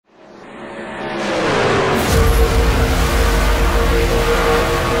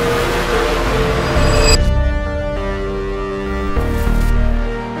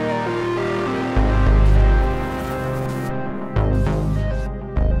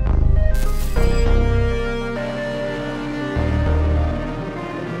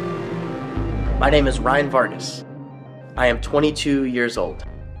My name is Ryan Vargas. I am 22 years old.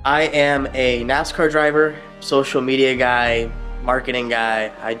 I am a NASCAR driver, social media guy, marketing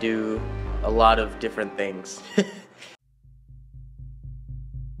guy. I do a lot of different things.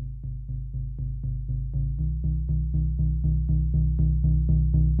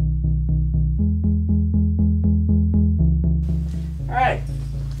 Alright,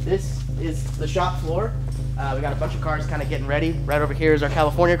 this is the shop floor. We got a bunch of cars kind of getting ready. Right over here is our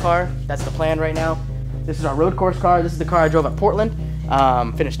California car. That's the plan right now. This is our road course car. This is the car I drove at Portland.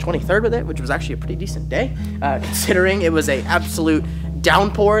 Finished 23rd with it, which was actually a pretty decent day, considering it was a absolute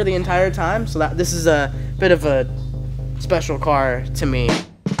downpour the entire time. So this is a bit of a special car to me.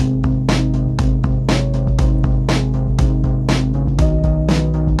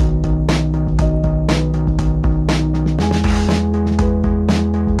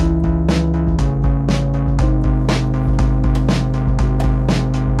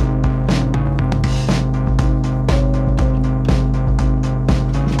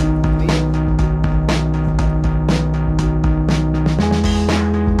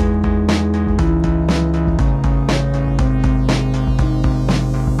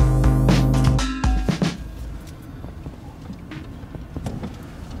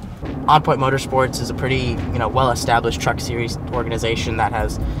 On Point Motorsports is a pretty, well-established truck series organization that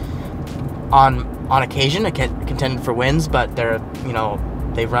has, on occasion, contended for wins, but they're,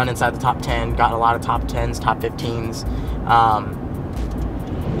 they've run inside the top 10, gotten a lot of top 10s, top 15s.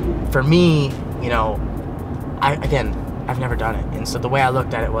 For me, I've never done it, and so the way I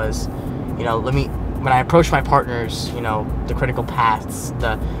looked at it was, when I approached my partners, the Critical Paths,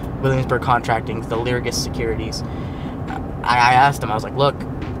 the Williamsburg Contracting, the Vargas Securities, I asked them, I was like, look,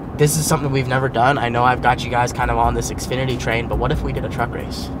 this is something we've never done. I know I've got you guys kind of on this Xfinity train, but what if we did a truck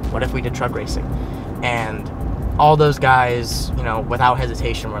race? What if we did truck racing? And all those guys, without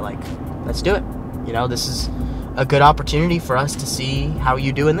hesitation were like, let's do it. This is a good opportunity for us to see how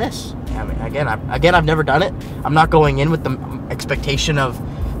you do in this. I mean, again, I've never done it. I'm not going in with the expectation of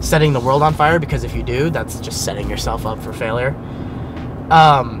setting the world on fire, because if you do, that's just setting yourself up for failure.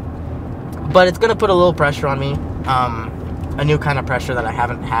 But it's going to put a little pressure on me. A new kind of pressure that I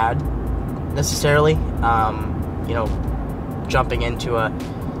haven't had necessarily. Jumping into a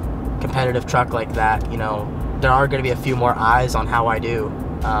competitive truck like that, there are going to be a few more eyes on how I do.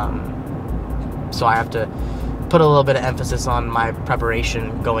 So I have to put a little bit of emphasis on my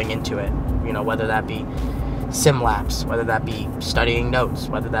preparation going into it, whether that be sim laps, whether that be studying notes,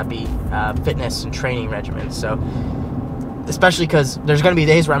 whether that be fitness and training regimens. So especially because there's going to be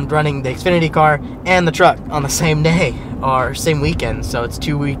days where I'm running the Xfinity car and the truck on the same day or same weekend, so it's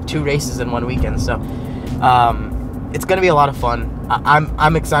two races in one weekend. So it's going to be a lot of fun.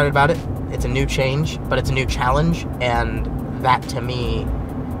 I'm excited about it. It's a new change, but it's a new challenge, and that to me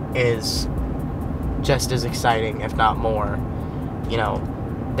is just as exciting, if not more,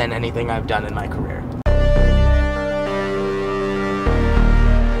 than anything I've done in my career.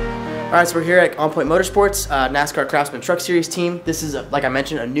 Alright, so we're here at On Point Motorsports, NASCAR Craftsman Truck Series team. This is, like I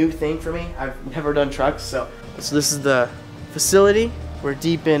mentioned, a new thing for me. I've never done trucks, so this is the facility. We're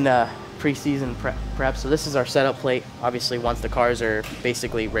deep in preseason prep, so this is our setup plate. Obviously, once the cars are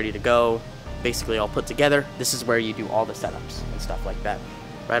basically ready to go, basically all put together, this is where you do all the setups and stuff like that.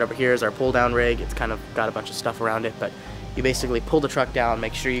 Right over here is our pull-down rig. It's kind of got a bunch of stuff around it, but you basically pull the truck down,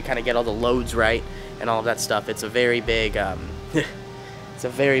 make sure you kind of get all the loads right and all of that stuff. It's a very big... It's a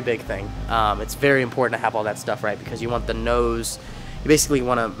very big thing. It's very important to have all that stuff right, because you want the nose, you basically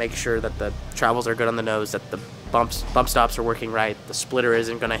want to make sure that the travels are good on the nose, that the bump stops are working right, the splitter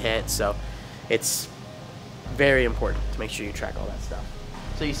isn't going to hit, so it's very important to make sure you track all that stuff.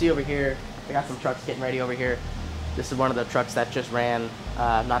 So you see over here, I got some trucks getting ready over here. This is one of the trucks that just ran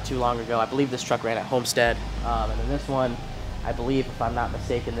not too long ago. I believe this truck ran at Homestead, and then this one, I believe, if I'm not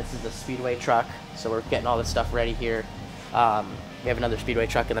mistaken, this is the Speedway truck, so we're getting all this stuff ready here. We have another Speedway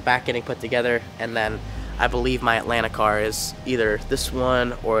truck in the back getting put together, and then I believe my Atlanta car is either this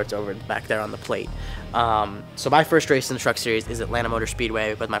one or it's over back there on the plate. So my first race in the truck series is Atlanta Motor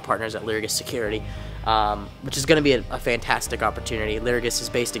Speedway with my partners at Vargas Security, which is going to be a fantastic opportunity. Vargas is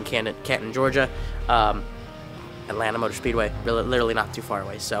based in Canton, Georgia. Atlanta Motor Speedway, literally not too far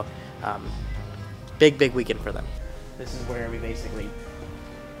away. So big weekend for them. This is where we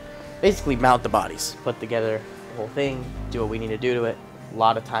basically mount the bodies, put together the whole thing, do what we need to do to it. A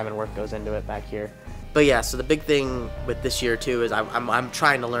lot of time and work goes into it back here. But yeah, so the big thing with this year too is I'm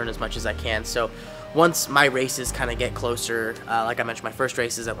trying to learn as much as I can. So once my races kind of get closer, like I mentioned, my first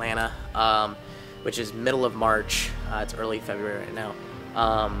race is Atlanta, which is middle of March. It's early February right now.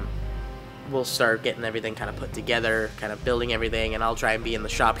 we'll start getting everything kind of put together, kind of building everything, and I'll try and be in the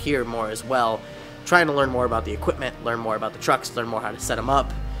shop here more as well, trying to learn more about the equipment, learn more about the trucks, learn more how to set them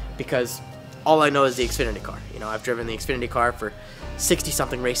up, because all I know is the Xfinity car. You know, I've driven the Xfinity car for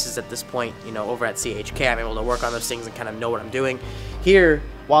 60-something races at this point, you know, over at CHK. I'm able to work on those things and kind of know what I'm doing. Here,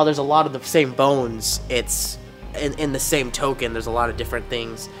 while there's a lot of the same bones, it's in the same token, there's a lot of different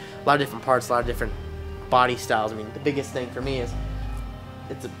things, a lot of different parts, a lot of different body styles. I mean, the biggest thing for me is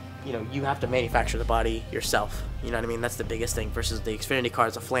you know, you have to manufacture the body yourself. You know what I mean? That's the biggest thing versus the Xfinity car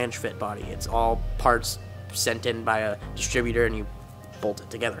is a flange fit body. It's all parts sent in by a distributor and you bolt it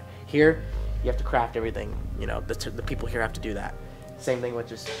together. Here, you have to craft everything. You know, the people here have to do that. Same thing with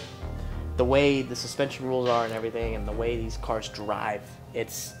just the way the suspension rules are and everything, and the way these cars drive.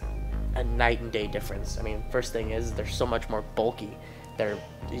 It's a night and day difference. I mean, first thing is they're so much more bulky.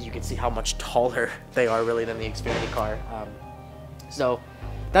 You can see how much taller they are really than the Xfinity car. So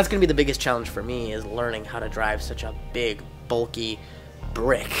that's going to be the biggest challenge for me, is learning how to drive such a big, bulky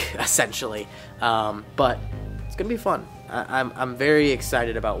brick, essentially. But it's going to be fun. I'm very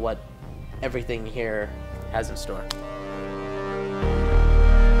excited about what everything here has in store.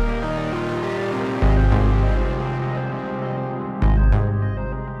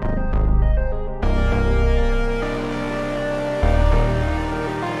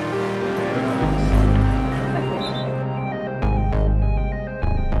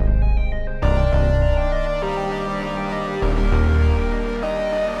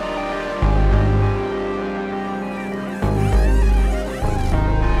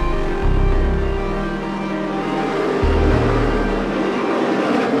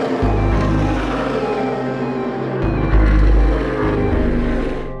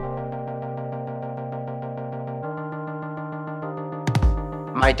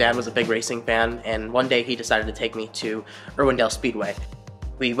 My dad was a big racing fan, and one day he decided to take me to Irwindale Speedway.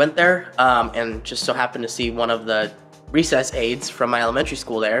 We went there and just so happened to see one of the recess aides from my elementary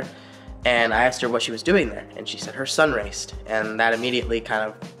school there, and I asked her what she was doing there, and she said her son raced, and that immediately kind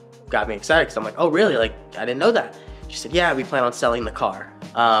of got me excited, because I'm like, oh really, like I didn't know that. She said, yeah, we plan on selling the car.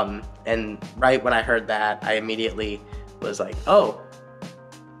 And right when I heard that, I immediately was like, oh,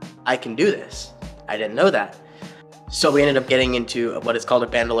 I can do this. I didn't know that. So we ended up getting into what is called a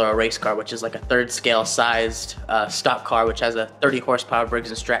Bandolero race car, which is like a third scale sized stock car, which has a 30 horsepower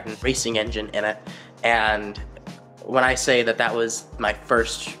Briggs & Stratton racing engine in it. And when I say that that was my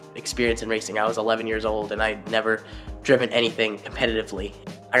first experience in racing, I was 11 years old and I'd never driven anything competitively.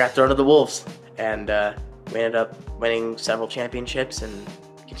 I got thrown to the wolves, and we ended up winning several championships and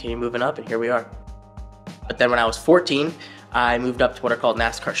continued moving up, and here we are. But then when I was 14, I moved up to what are called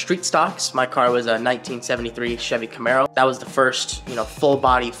NASCAR street stocks. My car was a 1973 Chevy Camaro. That was the first, you know, full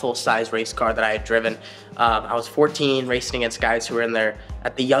body, full size race car that I had driven. I was 14, racing against guys who were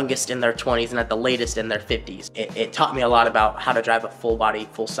at the youngest in their 20s and at the latest in their 50s. It taught me a lot about how to drive a full body,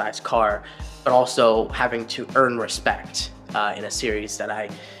 full size car, but also having to earn respect in a series that I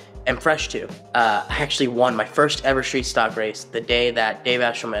am fresh to. I actually won my first ever street stock race the day that Dave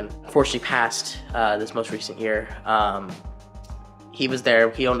Eshelman unfortunately passed this most recent year. He was there.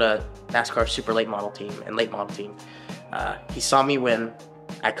 He owned a NASCAR super late model team and late model team. He saw me win.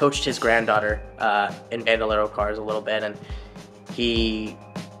 I coached his granddaughter in Bandolero cars a little bit, and he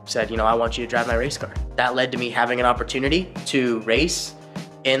said, you know, I want you to drive my race car. That led to me having an opportunity to race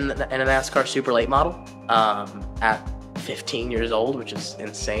in a NASCAR super late model at 15 years old, which is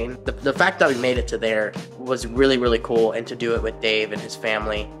insane. The fact that we made it to there was really, really cool, and to do it with Dave and his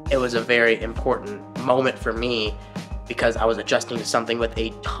family, it was a very important moment for me, because I was adjusting to something with a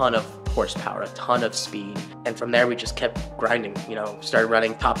ton of horsepower, a ton of speed. And from there, we just kept grinding, you know, started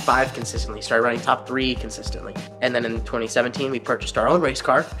running top 5 consistently, started running top 3 consistently. And then in 2017, we purchased our own race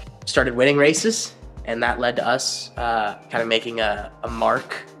car, started winning races, and that led to us kind of making a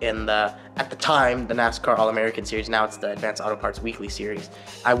mark in at the time, the NASCAR All-American Series. Now it's the Advanced Auto Parts Weekly Series.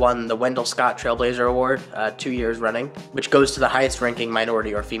 I won the Wendell Scott Trailblazer Award 2 years running, which goes to the highest ranking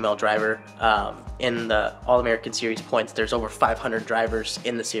minority or female driver in the All-American Series points. There's over 500 drivers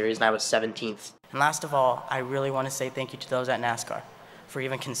in the series, and I was 17th. And last of all, I really want to say thank you to those at NASCAR for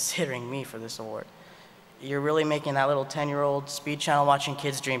even considering me for this award. You're really making that little 10-year-old speed channel watching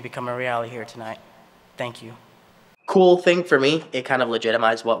kids dream become a reality here tonight. Thank you. Cool thing for me, it kind of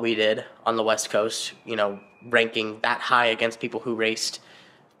legitimized what we did on the West Coast, you know, ranking that high against people who raced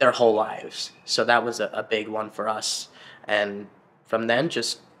their whole lives. So that was a big one for us. And from then,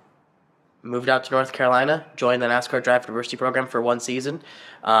 just moved out to North Carolina, joined the NASCAR Drive Diversity program for 1 season,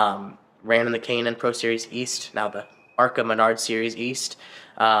 ran in the K&N Pro Series East, now the ARCA Menard Series East.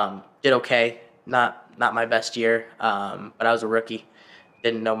 Did okay, not my best year, but I was a rookie.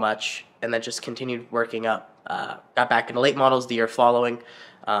 didn't know much, and then just continued working up. Got back into late models the year following.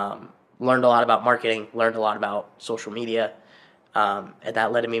 Learned a lot about marketing, learned a lot about social media, and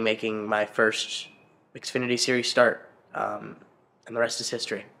that led to me making my first Xfinity Series start, and the rest is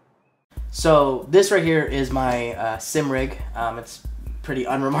history. So this right here is my sim rig. It's pretty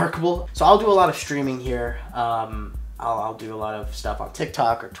unremarkable. So I'll do a lot of streaming here. I'll do a lot of stuff on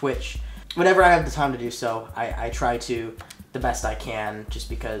TikTok or Twitch. Whenever I have the time to do so, I try to the best I can, just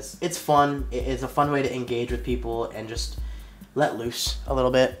because it's fun. It's a fun way to engage with people and just let loose a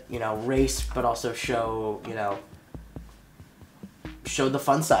little bit, you know, race, but also show, you know, show the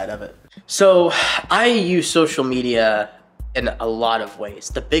fun side of it. So I use social media in a lot of ways.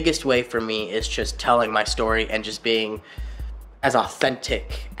 The biggest way for me is just telling my story and just being as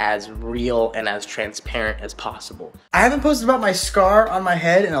authentic, as real, and as transparent as possible. I haven't posted about my scar on my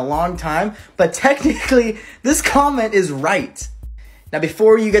head in a long time, but technically this comment is right. Now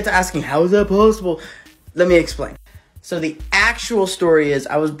before you get to asking how is that possible, let me explain. So the actual story is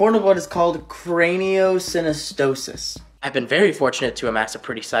I was born with what is called craniosynostosis. I've been very fortunate to amass a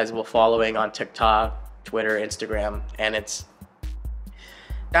pretty sizable following on TikTok, Twitter, Instagram, and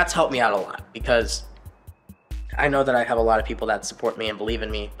that's helped me out a lot, because I know that I have a lot of people that support me and believe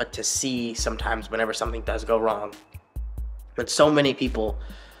in me, but to see sometimes whenever something does go wrong, but so many people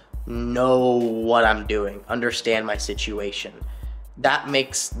know what I'm doing, understand my situation, that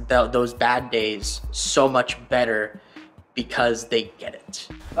makes those bad days so much better because they get it.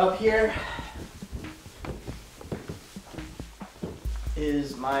 Up here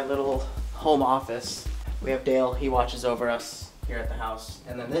is my little home office. We have Dale, he watches over us here at the house.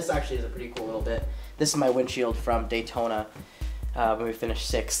 And then this actually is a pretty cool little bit. This is my windshield from Daytona when we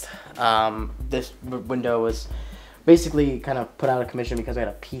finished 6th. This window was basically kind of put out of commission because I had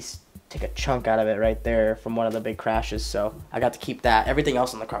a piece, take a chunk out of it right there from one of the big crashes. So I got to keep that. Everything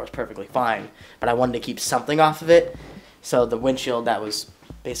else in the car was perfectly fine, but I wanted to keep something off of it. So the windshield that was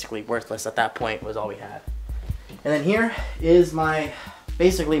basically worthless at that point was all we had. And then here is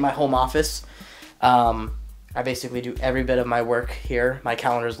basically my home office. I basically do every bit of my work here. My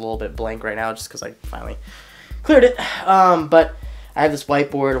calendar is a little bit blank right now just because I finally cleared it. But I have this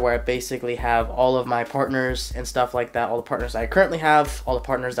whiteboard where I basically have all of my partners and stuff like that, all the partners I currently have, all the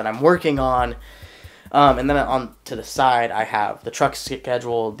partners that I'm working on. And then on to the side, I have the truck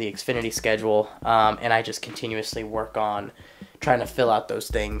schedule, the Xfinity schedule, and I just continuously work on trying to fill out those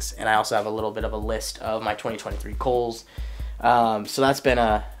things. And I also have a little bit of a list of my 2023 goals. So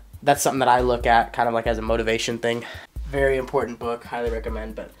that's something that I look at kind of like as a motivation thing. Very important book, highly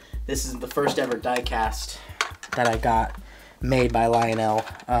recommend. But this is the first ever die-cast that I got made by Lionel.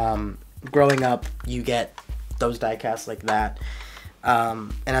 Growing up, you get those die-casts like that.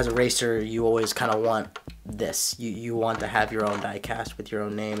 And as a racer, you always kind of want this. You want to have your own die-cast with your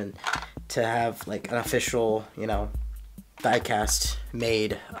own name, and to have like an official, you know, die-cast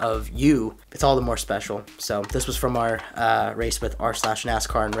made of you, it's all the more special. So this was from our race with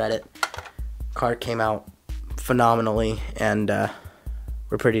r/NASCAR and Reddit. Car came out phenomenally, and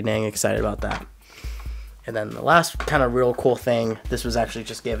we're pretty dang excited about that. And then the last kind of real cool thing, this was actually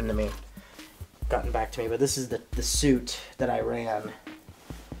just given to me, gotten back to me, but this is the suit that I ran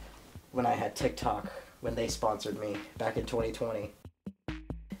when I had TikTok, when they sponsored me back in 2020.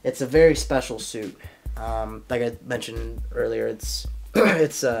 It's a very special suit. Like I mentioned earlier, this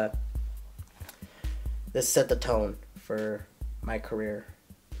set the tone for my career.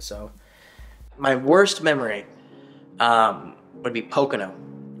 So my worst memory would be Pocono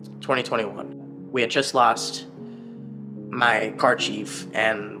 2021. We had just lost my car chief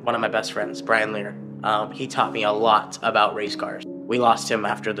and one of my best friends, Brian Lear. He taught me a lot about race cars. We lost him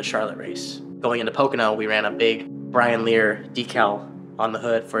after the Charlotte race. Going into Pocono, we ran a big Brian Lear decal on the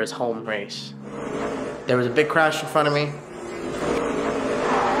hood for his home race. There was a big crash in front of me,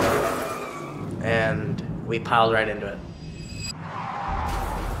 and we piled right into it.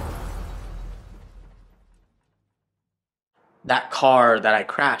 That car that I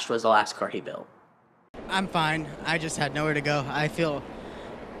crashed was the last car he built. I'm fine. I just had nowhere to go. I feel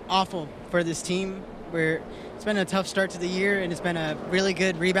awful for this team. It's been a tough start to the year, and it's been a really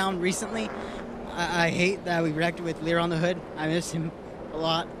good rebound recently. I hate that we wrecked with Lear on the hood. I miss him a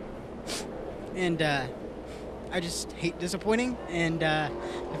lot. And I just hate disappointing, and I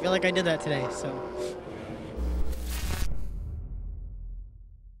feel like I did that today. So.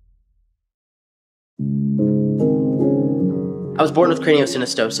 I was born with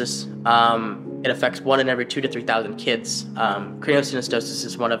craniosynostosis. It affects 1 in every 2,000 to 3,000 kids. Craniosynostosis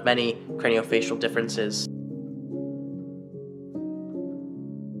is one of many craniofacial differences.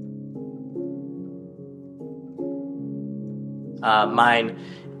 Mine,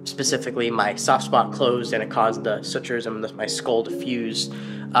 specifically, my soft spot closed and it caused the sutures and my skull to fuse.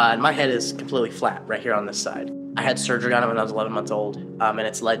 And my head is completely flat right here on this side. I had surgery on it when I was 11 months old, and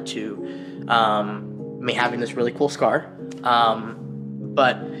it's led to me having this really cool scar.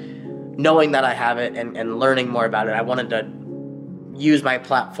 But knowing that I have it and learning more about it, I wanted to use my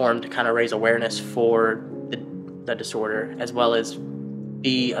platform to kind of raise awareness for the disorder, as well as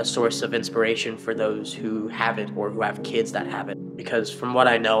be a source of inspiration for those who have it or who have kids that have it. Because from what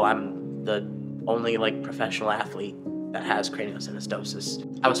I know, I'm the only professional athlete that has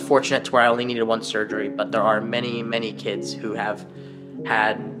craniosynostosis. I was fortunate to where I only needed one surgery, but there are many, many kids who have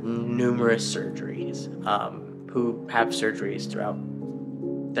had numerous surgeries, who have surgeries throughout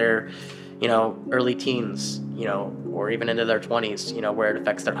their, early teens, or even into their 20s, where it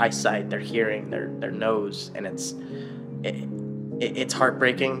affects their eyesight, their hearing, their nose, and it's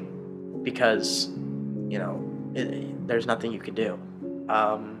heartbreaking because, there's nothing you can do.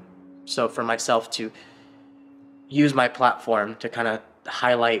 So for myself to use my platform to kind of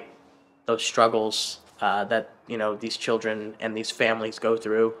highlight those struggles that, these children and these families go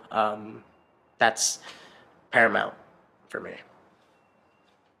through, that's paramount for me.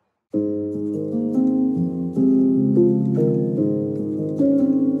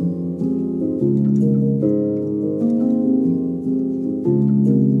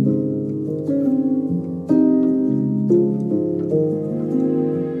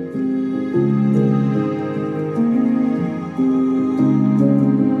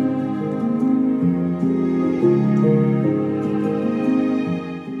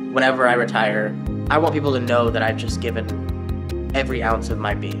 Whenever I retire, I want people to know that I've just given every ounce of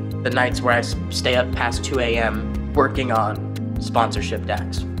my being. The nights where I stay up past 2 a.m. working on sponsorship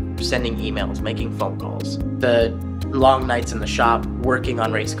decks, sending emails, making phone calls. The long nights in the shop working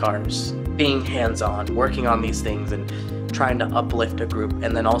on race cars, being hands-on, working on these things and trying to uplift a group.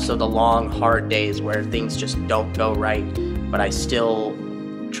 And then also the long, hard days where things just don't go right, but I still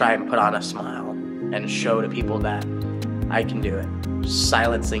try and put on a smile and show to people that I can do it.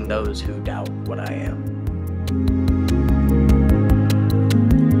 Silencing those who doubt what I am.